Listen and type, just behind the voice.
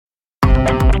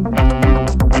Welcome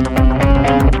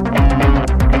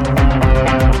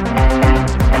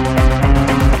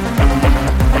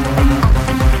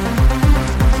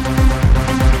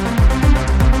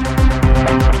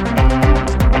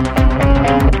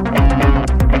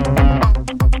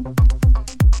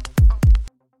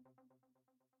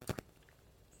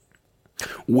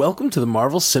to the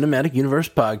Marvel Cinematic Universe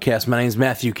podcast. My name is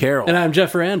Matthew Carroll. And I'm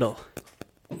Jeff Randall.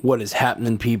 What is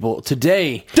happening, people?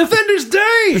 Today, Defenders Day!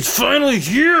 It's finally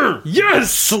here!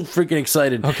 Yes! So freaking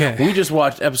excited. Okay. We just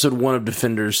watched episode 1 of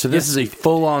Defenders, so this is a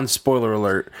full-on spoiler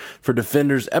alert for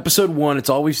Defenders. Episode 1, it's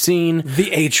all we've seen.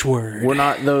 The H word. We're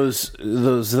not those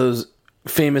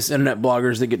famous internet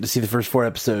bloggers that get to see the first 4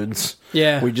 episodes.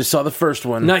 Yeah. We just saw the first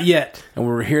one. Not yet. And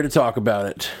we're here to talk about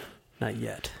it. Not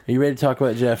yet. Are you ready to talk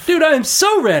about it, Jeff? Dude, I am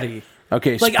so ready.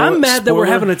 Okay, I'm mad that we're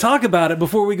having to talk about it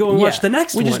before we go and watch the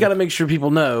next one. We just got to make sure people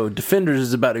know Defenders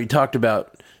is about to be talked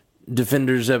about.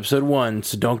 Defenders episode 1,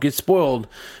 so don't get spoiled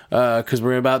because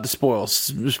we're about to spoil.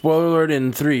 Spoiler alert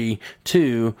in 3,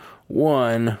 2,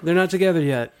 1. They're not together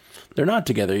yet. They're not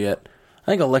together yet.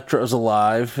 I think Elektra's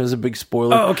alive is a big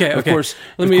spoiler. Oh, okay. Of course.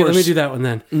 Let me do that one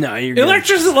then. No, you're good.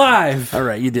 Elektra's alive. All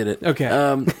right, you did it.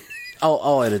 Okay.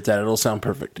 I'll edit that. It'll sound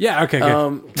perfect. Yeah. Okay.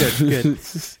 Good. Good.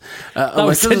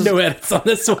 I said no edits on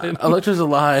this one. Elektra's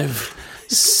alive.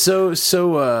 So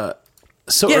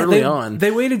early on.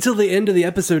 They waited till the end of the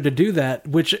episode to do that,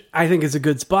 which I think is a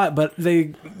good spot. But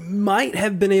they might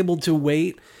have been able to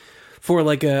wait for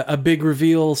like a big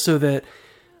reveal so that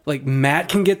like Matt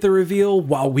can get the reveal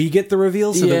while we get the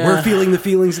reveal, so that we're feeling the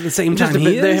feelings at the same time.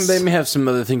 They may have some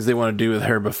other things they want to do with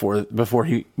her before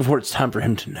it's time for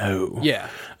him to know. Yeah,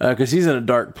 because he's in a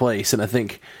dark place, and I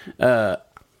think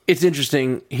it's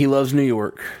interesting. He loves New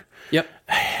York. Yep.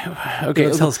 Okay,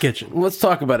 it's Hell's Kitchen. Let's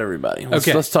talk about everybody.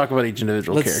 Let's talk about each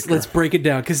individual character. Let's break it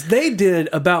down, because they did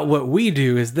about what we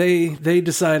do. Is they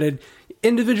decided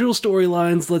individual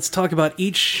storylines. Let's talk about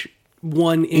each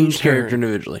character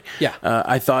individually. Yeah.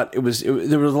 I thought there was a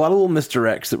lot of little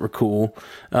misdirects that were cool.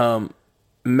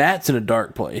 Matt's in a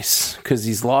dark place because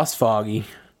he's lost Foggy,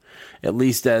 at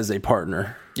least as a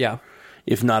partner. Yeah.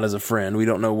 If not as a friend. We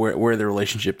don't know where their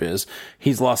relationship is.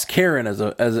 He's lost Karen as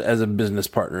a business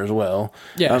partner as well.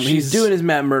 Yeah. He's doing his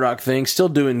Matt Murdock thing, still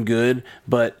doing good,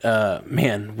 but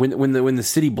man, when the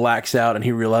city blacks out and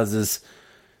he realizes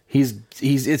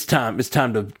it's time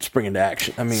to spring into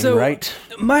action. I mean, right?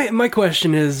 My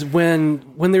question is, when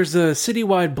there's a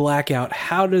citywide blackout,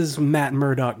 how does Matt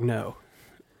Murdock know?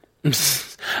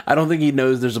 I don't think he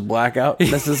knows there's a blackout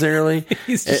necessarily.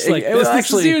 He's just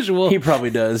business as usual. He probably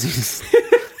does.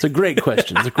 It's a great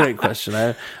question.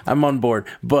 I'm on board,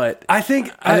 but I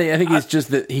think it's just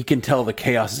that he can tell the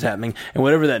chaos is happening, and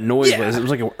whatever that noise was, it was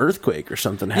like an earthquake or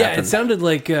something happened. Yeah, it sounded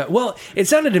like it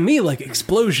sounded to me like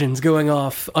explosions going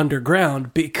off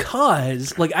underground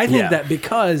because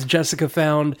because Jessica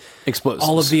found explosives,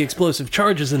 all of the explosive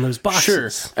charges in those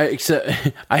boxes. Sure, except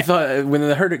I thought when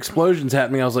I heard explosions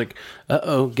happening, I was like,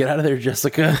 "Uh-oh, get out of there,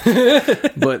 Jessica!"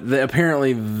 But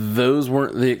apparently, those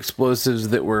weren't the explosives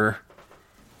that were.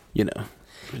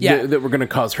 That were going to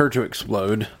cause her to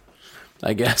explode,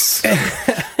 I guess.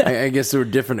 I guess there were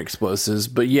different explosives,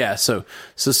 but yeah. So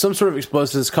some sort of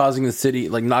explosives causing the city,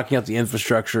 like knocking out the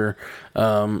infrastructure.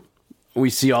 We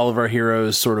see all of our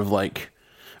heroes sort of like,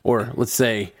 or let's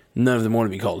say none of them want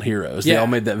to be called heroes. Yeah. They all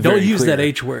made that very Don't use clear. that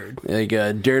H word. Like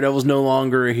Daredevil's no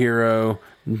longer a hero.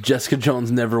 Jessica Jones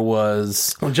never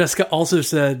was. Well, Jessica also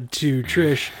said to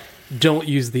Trish, don't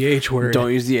use the H word.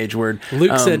 Don't use the H word.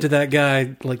 Luke said to that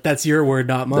guy, like, that's your word,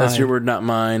 not mine. That's your word, not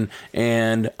mine.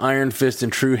 And Iron Fist in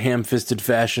true ham-fisted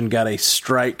fashion got a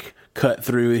strike cut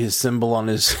through his symbol on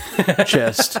his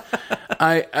chest.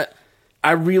 I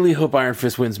really hope Iron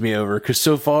Fist wins me over, because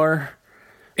so far...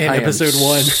 In episode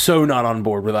 1. So not on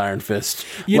board with Iron Fist.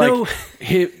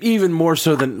 Even more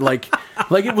so than, like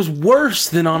it was worse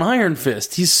than on Iron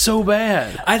Fist. He's so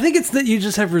bad. I think it's that you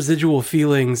just have residual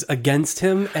feelings against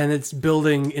him, and it's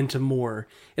building into more.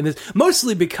 And this,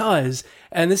 mostly because,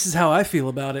 and this is how I feel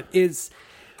about it, is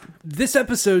this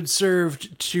episode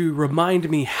served to remind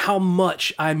me how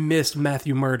much I missed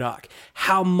Matthew Murdock,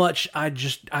 how much I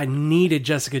needed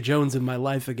Jessica Jones in my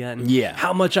life again. Yeah.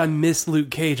 How much I miss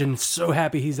Luke Cage and so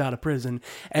happy he's out of prison.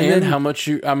 And then how much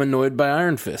I'm annoyed by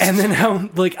Iron Fist. And then how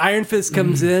Iron Fist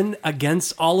comes in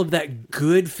against all of that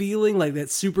good feeling, like that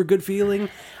super good feeling.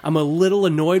 I'm a little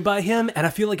annoyed by him, and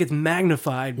I feel like it's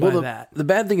magnified by that. The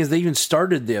bad thing is they even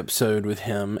started the episode with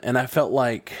him, and I felt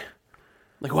like...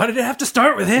 Like, why did it have to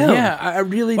start with him? Yeah, I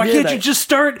really why did. Why can't you just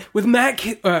start with Matt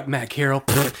Carroll,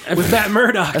 with Matt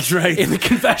Murdock? That's right. In the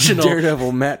confessional.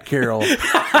 Daredevil, Matt Carroll.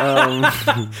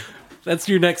 That's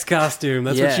your next costume.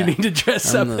 That's what you need to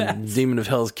dress I'm up the as. Demon of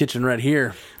Hell's Kitchen right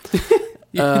here.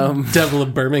 Devil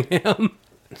of Birmingham.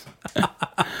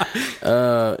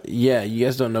 Yeah, you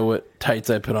guys don't know what tights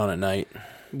I put on at night.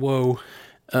 Whoa.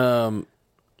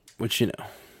 Which, you know.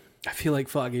 I feel like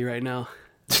Foggy right now.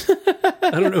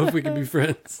 I don't know if we can be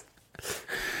friends.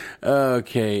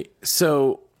 Okay,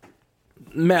 so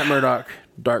Matt Murdock,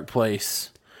 Dark Place,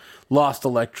 lost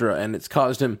Elektra, and it's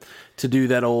caused him to do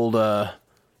that old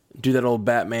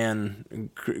Batman,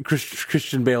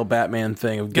 Christian Bale Batman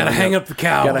thing of Gotta hang up the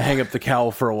cowl. Gotta hang up the cowl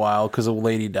for a while because a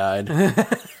lady died.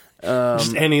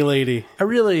 Just any lady.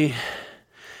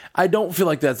 I don't feel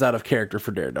like that's out of character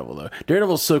for Daredevil though.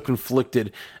 Daredevil's so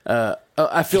conflicted.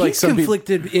 I feel like He's some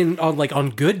conflicted on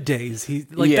good days.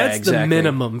 That's exactly. the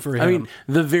minimum for him. I mean,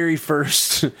 the very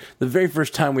first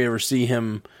time we ever see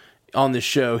him on this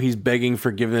show, he's begging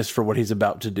forgiveness for what he's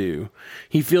about to do.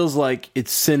 He feels like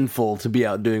it's sinful to be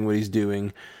out doing what he's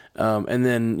doing, and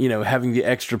then having the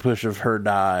extra push of her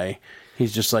die.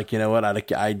 He's just like, you know what, I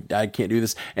can't do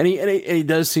this, and he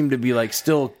does seem to be like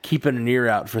still keeping an ear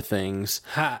out for things,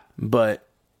 but.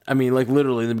 I mean, like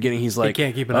literally in the beginning, he's like, he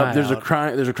can't keep an eye there's out.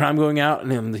 There's a crime going out,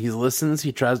 and he listens.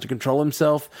 He tries to control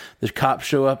himself. The cops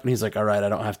show up, and he's like, all right, I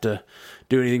don't have to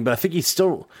do anything. But I think he's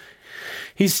still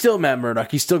Matt Murdock.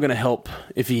 He's still going to help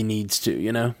if he needs to,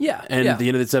 Yeah. And at the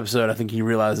end of this episode, I think he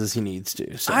realizes he needs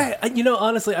to. So.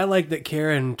 Honestly, I like that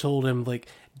Karen told him like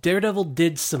Daredevil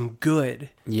did some good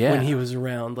when he was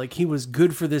around. Like he was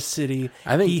good for this city.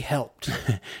 I think he helped.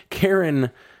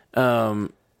 Karen.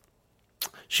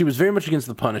 She was very much against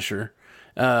the Punisher.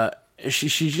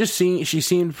 She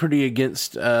seemed pretty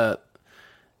against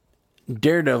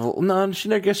Daredevil. No,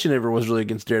 I guess she never was really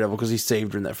against Daredevil because he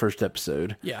saved her in that first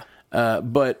episode. Yeah.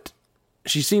 But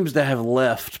she seems to have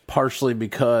left partially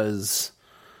because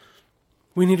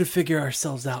we need to figure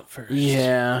ourselves out first.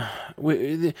 Yeah,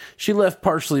 she left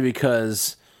partially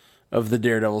because of the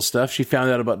Daredevil stuff. She found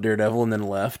out about Daredevil and then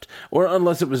left, or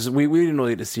unless it was we didn't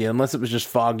really get to see it. Unless it was just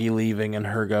Foggy leaving and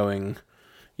her going.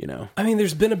 I mean,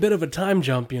 there's been a bit of a time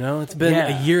jump, It's been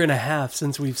a year and a half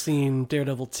since we've seen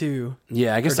Daredevil 2.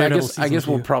 Yeah, I guess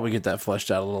we'll probably get that fleshed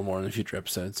out a little more in the future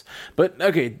episodes. But,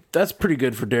 okay, that's pretty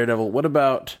good for Daredevil. What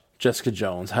about Jessica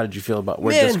Jones? How did you feel about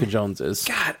where Jessica Jones is?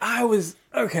 God,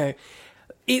 okay.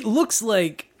 It looks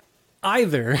like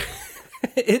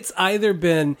it's either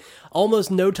been almost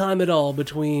no time at all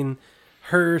between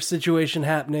her situation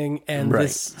happening and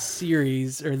this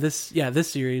series, this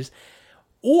series.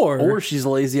 Or she's a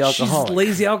lazy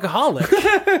alcoholic.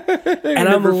 And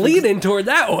I'm leaning toward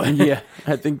that one. Yeah,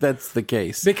 I think that's the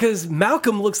case. Because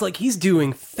Malcolm looks like he's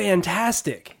doing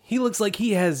fantastic. He looks like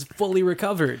he has fully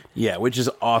recovered. Yeah, which is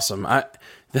awesome.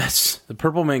 That's the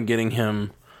Purple Man getting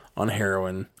him on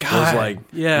heroin was like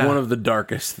one of the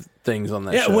darkest things on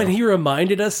that show. When he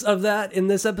reminded us of that in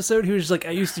this episode, he was just like,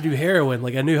 I used to do heroin.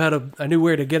 Like I knew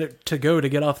where to get it to go to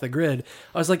get off the grid.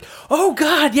 I was like, oh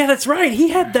God, yeah, that's right. He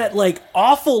had that like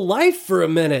awful life for a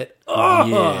minute. Oh.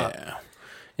 Yeah.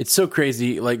 It's so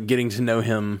crazy, like getting to know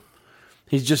him.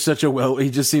 He's just he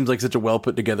just seems like such a well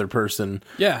put together person.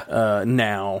 Yeah.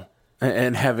 Now,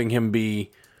 and having him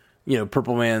be,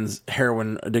 Purple Man's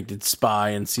heroin addicted spy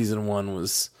in season 1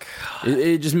 was,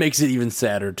 it just makes it even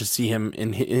sadder to see him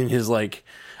in his like,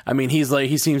 I mean, he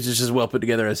seems just as well put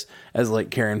together as like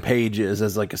Karen Page is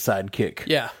as like a sidekick.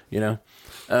 Yeah.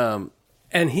 And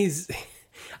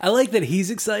I like that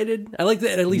he's excited. I like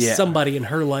that at least somebody in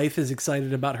her life is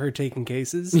excited about her taking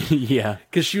cases. Yeah.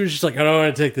 Because she was just like, I don't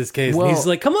want to take this case. And he's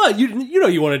like, come on, you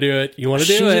want to do it. You want to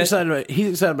do it. He's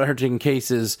excited about her taking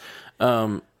cases.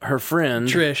 Her friend,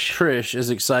 Trish is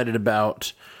excited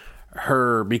about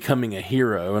her becoming a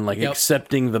hero and like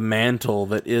accepting the mantle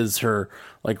that is her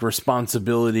like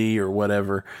responsibility or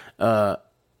whatever. And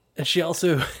she wants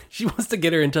to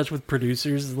get her in touch with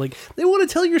producers. Like, they want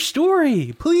to tell your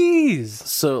story, please.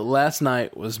 So last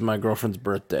night was my girlfriend's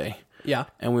birthday. Yeah.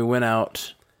 And we went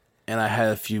out and I had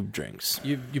a few drinks.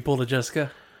 You pulled a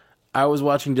Jessica? I was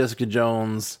watching Jessica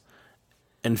Jones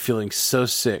and feeling so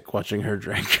sick watching her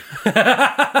drink.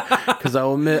 Because I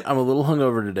will admit, I'm a little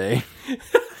hungover today.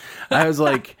 I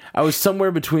was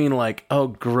somewhere between like, oh,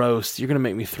 gross, you're going to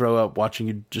make me throw up watching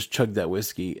you just chug that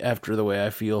whiskey after the way I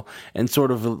feel, and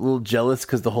sort of a little jealous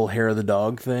because the whole hair of the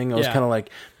dog thing. I was kind of like,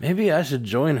 maybe I should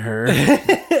join her.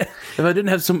 If I didn't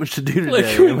have so much to do today.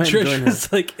 Like when Trish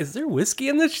was like, is there whiskey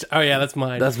in this? Oh, yeah, that's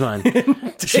mine. That's mine.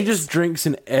 She just drinks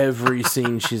in every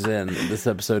scene she's in this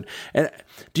episode. And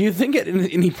do you think at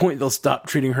any point they'll stop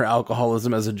treating her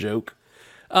alcoholism as a joke?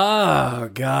 Oh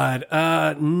God,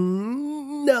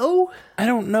 no. I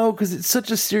don't know, because it's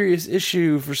such a serious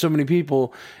issue for so many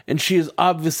people, and she is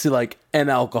obviously like an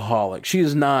alcoholic. She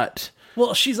is not.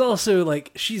 Well, she's also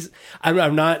like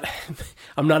I'm not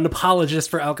an apologist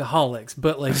for alcoholics,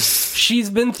 but like she's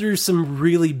been through some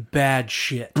really bad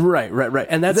shit. Right.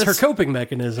 And that's her coping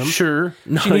mechanism. Sure.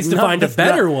 She needs to find a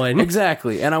better one.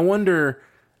 Exactly. And I wonder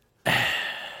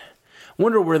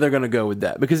where they're going to go with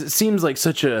that, because it seems like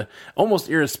such a almost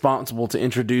irresponsible to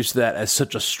introduce that as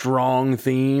such a strong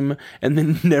theme and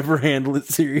then never handle it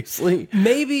seriously.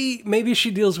 Maybe she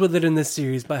deals with it in this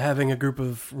series by having a group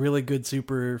of really good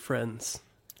super friends.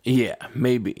 Yeah,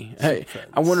 maybe. Hey,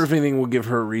 I wonder if anything will give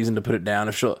her a reason to put it down.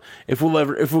 If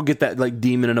we'll get that like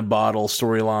demon in a bottle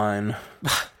storyline.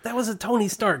 That was a Tony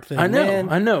Stark thing. I know,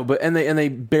 know, but they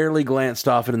barely glanced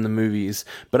off it in the movies.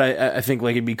 But I think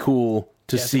like it'd be cool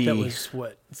to see. That was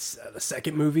what the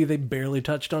second movie they barely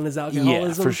touched on his alcoholism.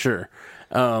 Yeah, for sure.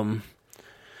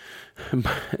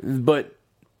 But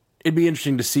it'd be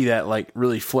interesting to see that like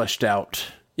really fleshed out.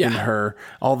 Yeah. In her,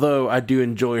 although I do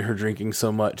enjoy her drinking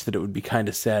so much that it would be kind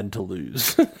of sad to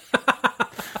lose.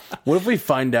 What if we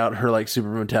find out her like super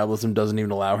metabolism doesn't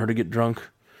even allow her to get drunk,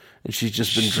 and she's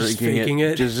just been drinking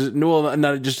it? Well,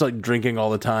 not just like drinking all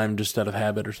the time, just out of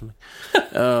habit or something.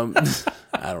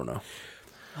 I don't know.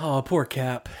 Oh, poor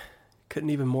Cap,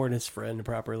 couldn't even mourn his friend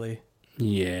properly.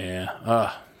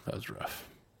 Yeah, that was rough.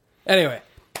 Anyway,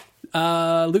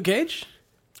 Luke Cage.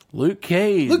 Luke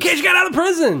Cage got out of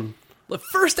prison. The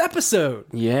first episode.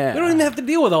 Yeah. We don't even have to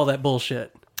deal with all that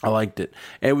bullshit. I liked it.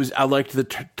 I liked the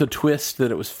twist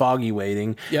that it was Foggy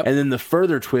waiting. Yep. And then the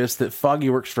further twist that Foggy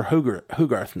works for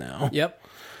Hogarth now. Yep.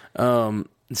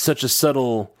 It's such a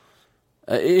subtle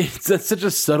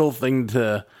thing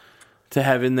to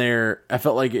have in there. I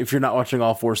felt like if you're not watching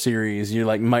all 4 series, you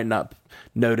like might not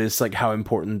notice like how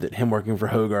important that him working for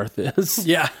Hogarth is.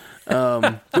 Yeah.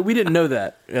 But we didn't know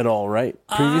that at all, right?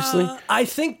 Previously, I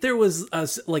think there was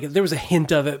a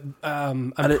hint of it.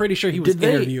 I'm pretty sure he was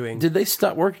interviewing. Did they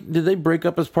stop working? Did they break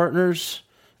up as partners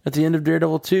at the end of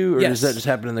Daredevil 2, or does that just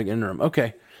happen in the interim?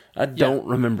 Okay, I don't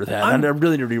remember that. I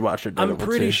really need to rewatch it. I'm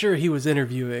pretty sure he was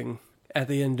interviewing at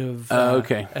the end of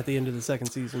at the end of the second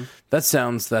season. That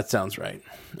sounds right.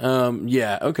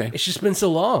 Yeah, okay. It's just been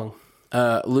so long.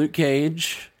 Luke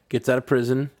Cage gets out of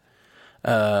prison.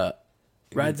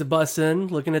 Rides a bus in,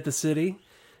 looking at the city.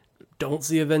 Don't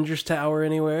see Avengers Tower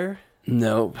anywhere.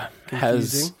 Nope.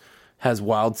 Confusing. Has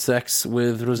wild sex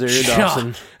with Rosario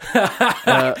Dawson.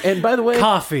 And by the way,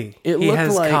 coffee. He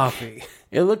has coffee.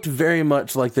 It looked very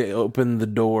much like they opened the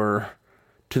door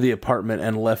to the apartment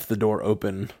and left the door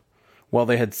open while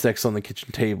they had sex on the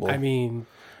kitchen table. I mean,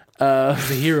 he's a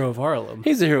hero of Harlem.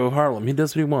 He's a hero of Harlem. He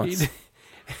does what he wants.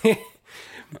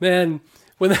 Man,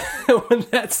 when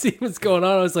that scene was going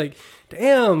on, I was like,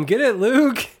 damn, get it,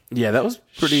 Luke. Yeah, that was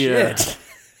pretty. Shit.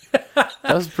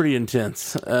 That was pretty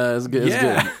intense. It was good.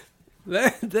 Yeah,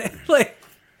 like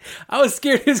I was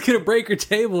scared he was gonna break her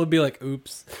table and be like,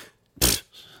 "Oops."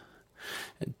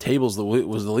 Tables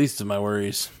was the least of my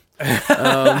worries.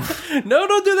 No,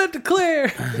 don't do that to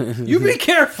Claire. You be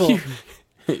careful.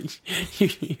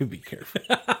 you be careful.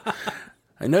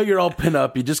 I know you're all pent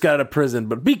up. You just got out of prison,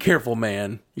 but be careful,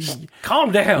 man.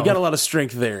 Calm down. You got a lot of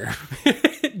strength there.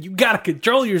 You got to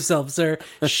control yourself, sir.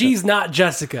 She's not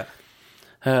Jessica.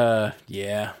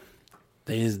 Yeah.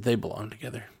 They belong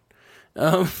together.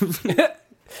 Not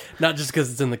just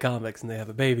because it's in the comics and they have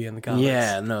a baby in the comics.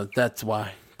 Yeah, no, that's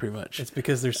why, pretty much. It's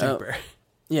because they're super.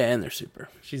 Yeah, and they're super.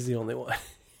 She's the only one.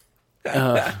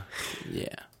 Yeah.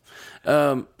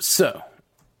 So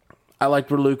I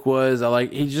liked where Luke was.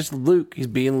 He's just Luke. He's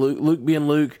being Luke. Luke being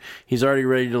Luke. He's already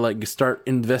ready to like start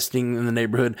investing in the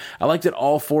neighborhood. I like that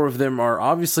all 4 of them are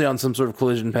obviously on some sort of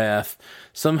collision path.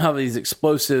 Somehow these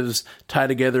explosives tie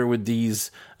together with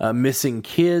these missing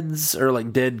kids or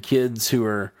like dead kids who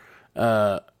are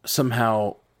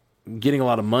somehow getting a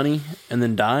lot of money and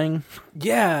then dying.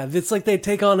 Yeah, it's like they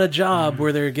take on a job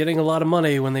where they're getting a lot of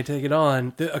money when they take it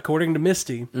on. According to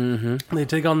Misty, they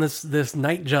take on this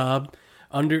night job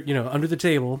under the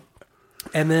table,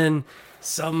 and then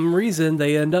some reason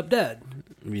they end up dead.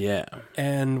 Yeah,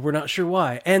 and we're not sure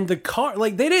why. And the car,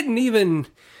 like they didn't even.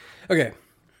 Okay,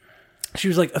 she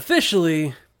was like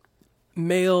officially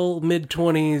male,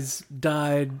 mid-20s,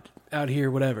 died out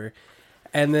here, whatever.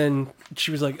 And then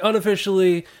she was like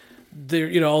unofficially.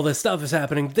 There, all this stuff is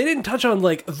happening. They didn't touch on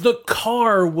like the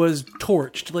car was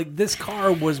torched. Like this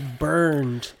car was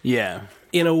burned. Yeah,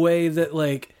 in a way that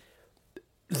like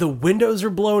the windows are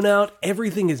blown out.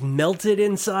 Everything is melted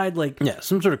inside. Like yeah,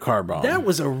 some sort of car bomb. That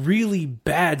was a really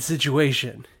bad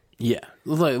situation. Yeah,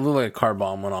 looked like a car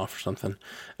bomb went off or something.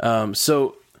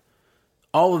 So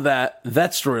all of that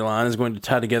storyline is going to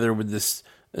tie together with this,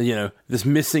 this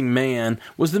missing man.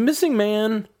 Was the missing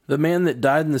man the man that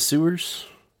died in the sewers?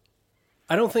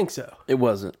 I don't think so. It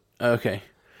wasn't. Okay.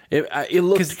 It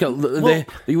looked.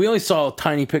 We only saw a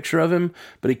tiny picture of him,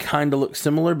 but he kind of looked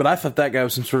similar. But I thought that guy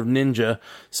was some sort of ninja,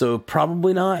 so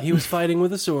probably not. He was fighting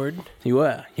with a sword. He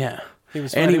was, yeah. He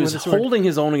was and he fighting was with a sword. holding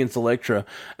his own against Elektra.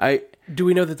 Do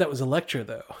we know that was Elektra,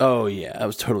 though? Oh yeah, that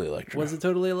was totally Elektra. Was it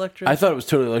totally Elektra? I thought it was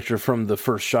totally Elektra from the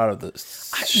first shot of the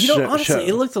honestly, show.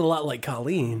 it looked a lot like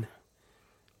Colleen.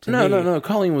 No.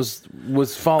 Colleen was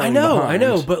following. I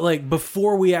know, but like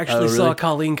before we actually saw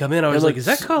Colleen come in, I was like, "Is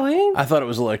that Colleen?" I thought it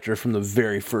was Elektra from the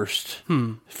very first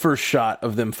shot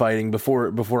of them fighting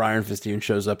before Iron Fist even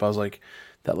shows up. I was like,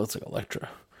 "That looks like Elektra."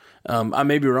 I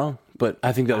may be wrong, but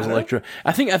I think that was Elektra.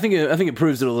 I think it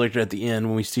proves that Elektra at the end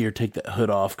when we see her take that hood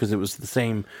off because it was the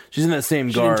same. She's in that same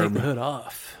garb. She didn't take the hood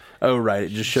off. Oh right, it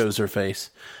just shows her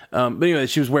face. But anyway,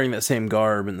 she was wearing that same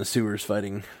garb in the sewers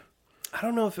fighting. I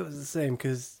don't know if it was the same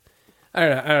because I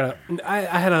don't know. I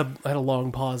had a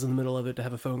long pause in the middle of it to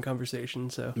have a phone conversation.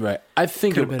 So right, I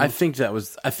think that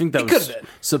was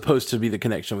supposed to be the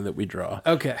connection that we draw.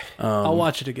 Okay, I'll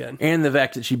watch it again. And the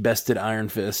fact that she bested Iron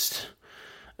Fist.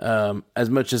 As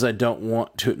much as I don't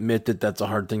want to admit that that's a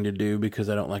hard thing to do because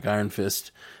I don't like Iron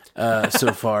Fist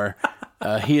so far,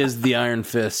 he is the Iron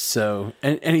Fist. So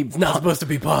and he's not supposed to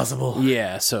be possible.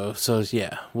 Yeah. So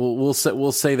yeah, we'll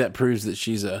say that proves that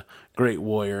she's a great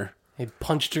warrior. He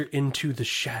punched her into the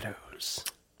shadows.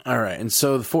 All right, and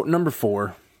so number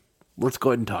 4, let's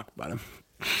go ahead and talk about him.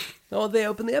 Oh, they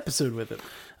opened the episode with it.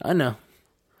 I know.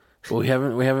 Well, we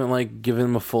haven't like given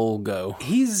him a full go.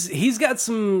 He's got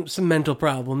some mental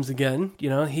problems again.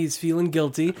 He's feeling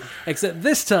guilty. Except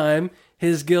this time,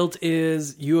 his guilt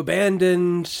is you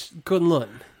abandoned Kunlun.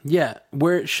 Yeah,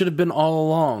 where it should have been all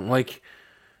along. Like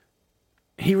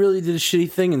he really did a shitty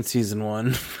thing in season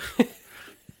 1.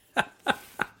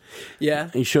 Yeah,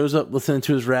 he shows up listening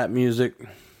to his rap music,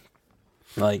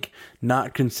 like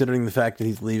not considering the fact that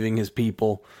he's leaving his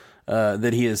people,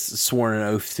 that he has sworn an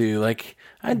oath to. Like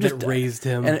that raised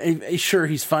him, and sure,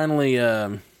 he's finally.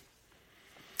 I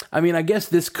mean, I guess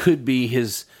this could be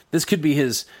his. This could be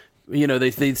his.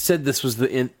 They said this was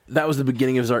the end. That was the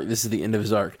beginning of his arc. This is the end of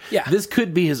his arc. Yeah, this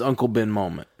could be his Uncle Ben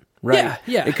moment, right?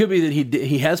 Yeah. It could be that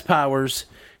he has powers.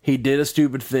 He did a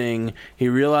stupid thing. He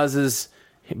realizes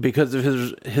because of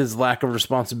his lack of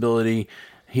responsibility,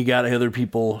 he got other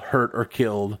people hurt or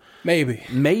killed.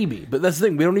 Maybe, but that's the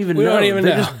thing. We don't even know.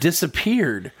 They just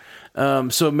disappeared.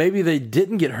 So maybe they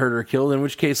didn't get hurt or killed, in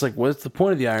which case, like, what's the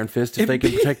point of the Iron Fist if they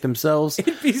can protect themselves?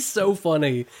 It'd be so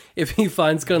funny if he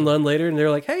finds Kunlun later and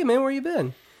they're like, "Hey, man, where you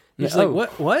been?" He's like,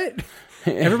 "What?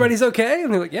 Everybody's okay?"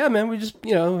 And they're like, "Yeah, man, we just,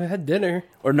 had dinner."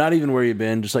 Or not even where you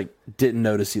been, just like didn't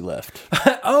notice he left.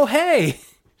 Oh, hey,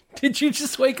 did you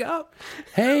just wake up?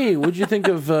 Hey, what'd you think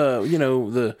of, What'd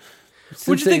you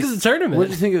think of the tournament?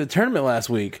 What'd you think of the tournament last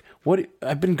week?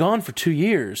 I've been gone for 2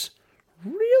 years.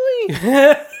 Really?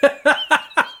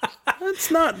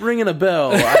 That's not ringing a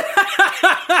bell.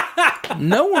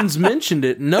 No one's mentioned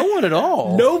it. No one at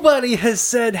all. Nobody has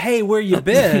said, "Hey, where you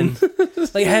been?"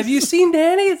 Like, have you seen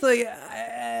Danny? It's like,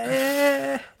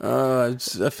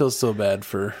 I feel so bad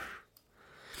for.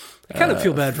 I kind of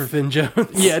feel bad for Finn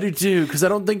Jones. Yeah, I do too, because I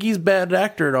don't think he's a bad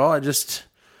actor at all.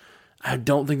 I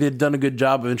don't think they've done a good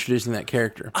job of introducing that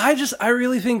character. I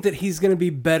really think that he's going to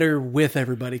be better with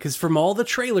everybody, because from all the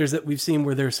trailers that we've seen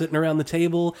where they're sitting around the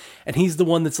table and he's the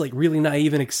one that's like really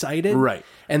naive and excited, right?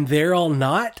 And they're all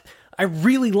not. I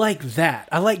really like that.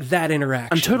 I like that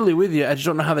interaction. I'm totally with you. I just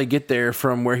don't know how they get there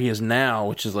from where he is now,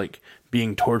 which is like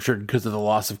being tortured because of the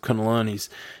loss of Kunlun. He's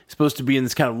supposed to be in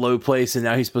this kind of low place, and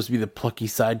now he's supposed to be the plucky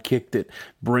sidekick that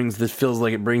feels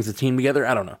like it brings the team together.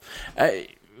 I don't know.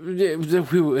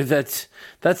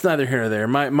 That's neither here nor there.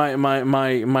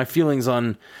 My feelings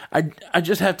on I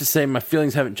just have to say my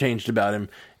feelings haven't changed about him,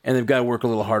 and they've got to work a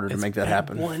little harder to make that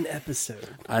happen. One episode,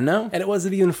 I know, and it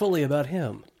wasn't even fully about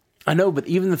him. I know, but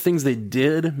even the things they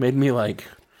did made me like,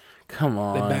 come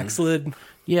on. They backslid.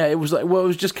 Yeah, it was like, well, it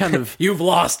was just kind of... You've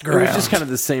lost ground. It was just kind of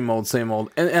the same old.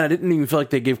 And I didn't even feel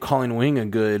like they gave Colleen Wing a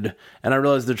good... And I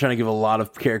realized they're trying to give a lot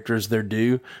of characters their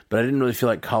due, but I didn't really feel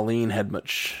like Colleen had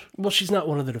much... Well, she's not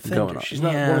one of the defenders. She's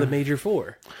not one of the major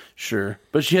 4. Sure.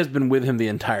 But she has been with him the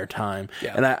entire time.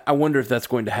 Yeah. And I wonder if that's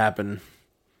going to happen.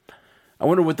 I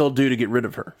wonder what they'll do to get rid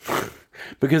of her.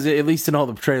 Because at least in all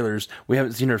the trailers, we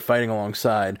haven't seen her fighting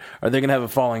alongside. Are they going to have a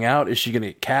falling out? Is she going to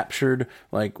get captured?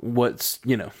 Like, what's...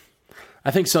 I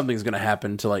think something's going to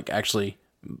happen to like actually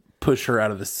push her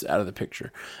out of the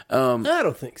picture. I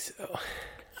don't think so.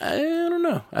 I don't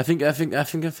know. I think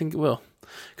it will.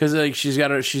 Because like she's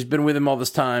been with him all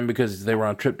this time because they were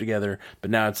on a trip together.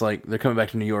 But now it's like they're coming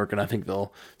back to New York, and I think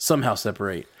they'll somehow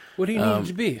separate. What do you need it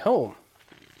to be? Home.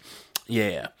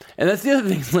 Yeah, and that's the other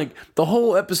thing. Like the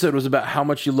whole episode was about how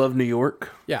much you love New York.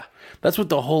 Yeah, that's what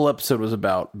the whole episode was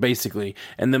about, basically.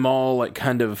 And them all like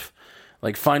kind of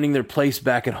like finding their place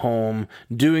back at home,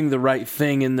 doing the right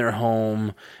thing in their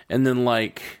home, and then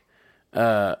like,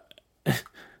 then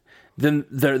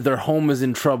their home is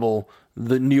in trouble.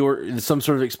 The New York, some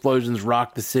sort of explosions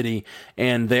rock the city,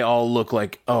 and they all look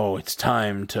like, oh, it's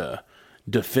time to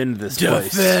defend this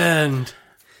place.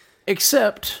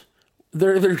 Except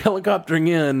they're helicoptering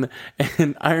in,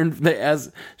 and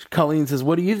as Colleen says,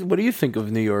 "What do you think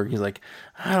of New York?" He's like,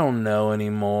 "I don't know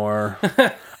anymore.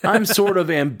 I'm sort of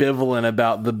ambivalent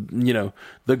about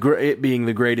it being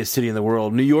the greatest city in the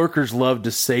world. New Yorkers love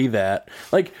to say that,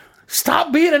 like."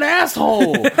 Stop being an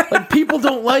asshole. Like people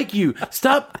don't like you.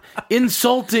 Stop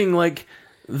insulting like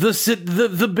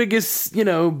the biggest,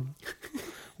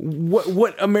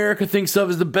 what America thinks of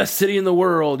as the best city in the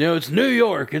world. It's New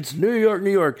York. It's New York,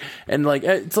 New York. And like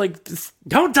it's like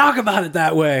don't talk about it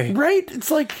that way. Right? It's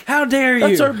like how dare you?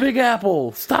 That's our Big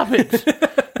Apple. Stop it.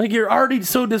 Like you're already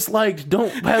so disliked.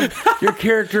 Don't have your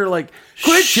character like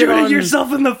quit shooting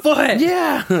yourself in the foot.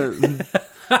 Yeah.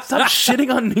 Stop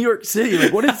shitting on New York City.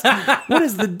 Like, what is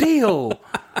the deal?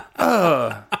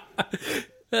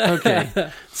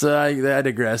 Okay. So I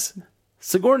digress.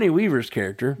 Sigourney Weaver's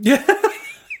character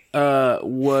has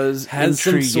intriguing.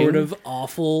 Some sort of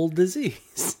awful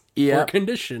disease or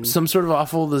condition. Some sort of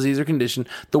awful disease or condition.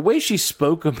 The way she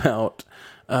spoke about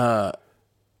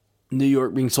New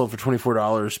York being sold for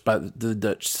 $24 by the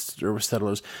Dutch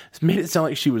settlers made it sound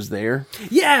like she was there.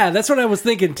 Yeah, that's what I was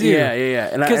thinking too.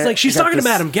 Yeah. Because like she's talking to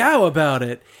Madame Gao about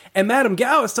it, and Madame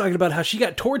Gao is talking about how she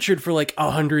got tortured for like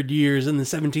 100 years in the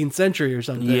 17th century or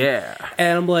something. Yeah,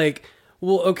 and I'm like,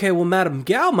 well, okay, well, Madame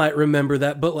Gao might remember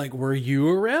that, but like, were you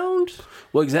around?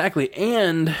 Well, exactly,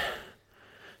 and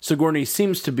Sigourney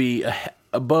seems to be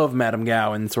above Madame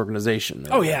Gao in this organization.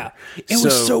 Oh, yeah. It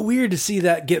was so weird to see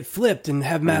that get flipped and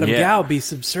have Madame Gao be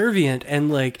subservient and,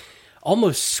 like,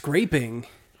 almost scraping.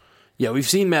 Yeah, we've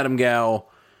seen Madame Gao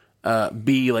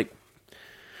be, like,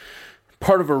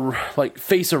 part of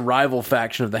face a rival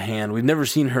faction of the Hand. We've never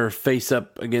seen her face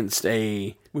up against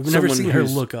We've never seen her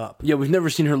look up. Yeah, we've never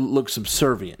seen her look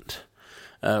subservient,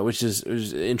 which is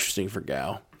interesting for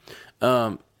Gao.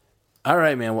 All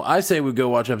right, man. Well, I say we go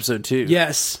watch episode 2.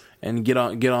 Yes. And get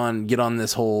on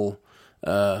this whole,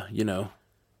 casting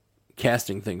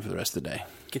thing for the rest of the day.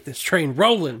 Get this train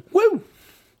rolling. Woo!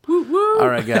 Woo, woo. All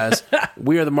right, guys.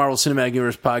 We are the Marvel Cinematic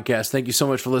Universe Podcast. Thank you so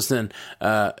much for listening.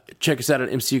 Check us out at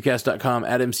mcucast.com,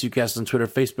 at mcucast on Twitter,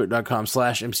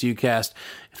 facebook.com/mcucast,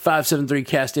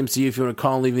 573-CAST-MCU if you want to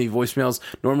call and leave any voicemails.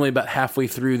 Normally about halfway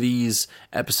through these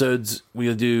episodes,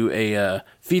 we'll do a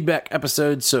feedback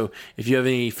episode. So if you have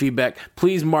any feedback,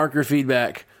 please mark your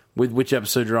feedback with which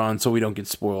episode you're on so we don't get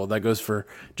spoiled. That goes for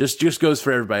just goes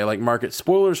for everybody. Like mark it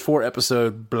spoilers for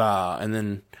episode blah, and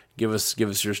then give us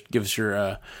your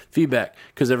feedback,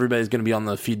 because everybody's going to be on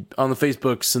the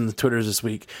Facebooks and the Twitters this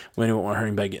week. We don't want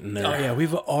anybody getting there. Oh yeah,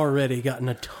 we've already gotten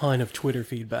a ton of Twitter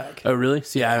feedback. Oh really?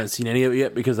 See, I haven't seen any of it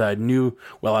yet because I knew.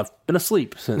 Well, I've been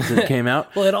asleep since it came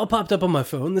out. Well, it all popped up on my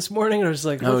phone this morning, and I was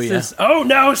like, "What's this? Oh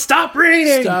no! Stop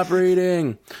reading! Stop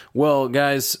reading!" Well,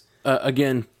 guys.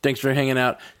 Again, thanks for hanging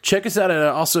out. Check us out.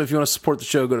 Also, if you want to support the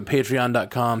show, go to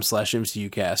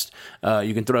patreon.com/MCUcast.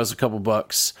 You can throw us a couple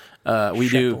bucks. We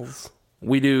do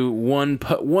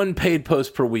one paid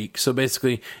post per week. So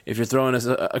basically, if you're throwing us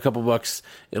a couple bucks,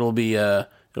 it'll be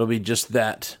just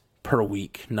that per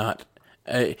week. Not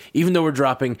even though we're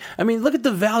dropping. I mean, look at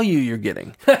the value you're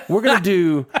getting. We're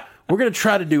gonna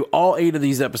try to do all 8 of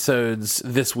these episodes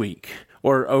this week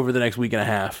or over the next week and a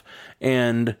half,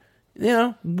 and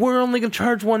we're only going to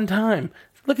charge one time.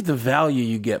 Look at the value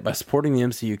you get by supporting the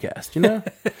MCU cast,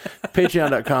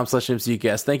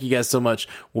 Patreon.com/MCUcast. Thank you guys so much.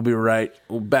 We'll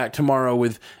back tomorrow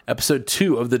with episode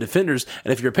 2 of The Defenders.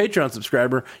 And if you're a Patreon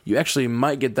subscriber, you actually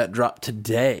might get that drop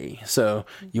today. So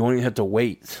you won't even have to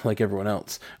wait like everyone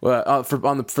else. Well, for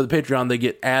the Patreon, they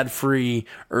get ad-free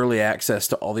early access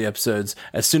to all the episodes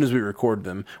as soon as we record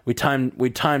them. We time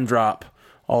drop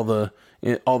all the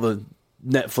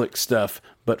Netflix stuff,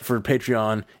 but for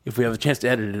Patreon, if we have a chance to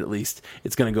edit it at least,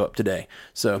 it's going to go up today.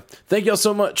 So thank y'all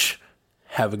so much.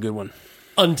 Have a good one.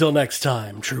 Until next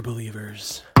time, true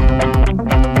believers.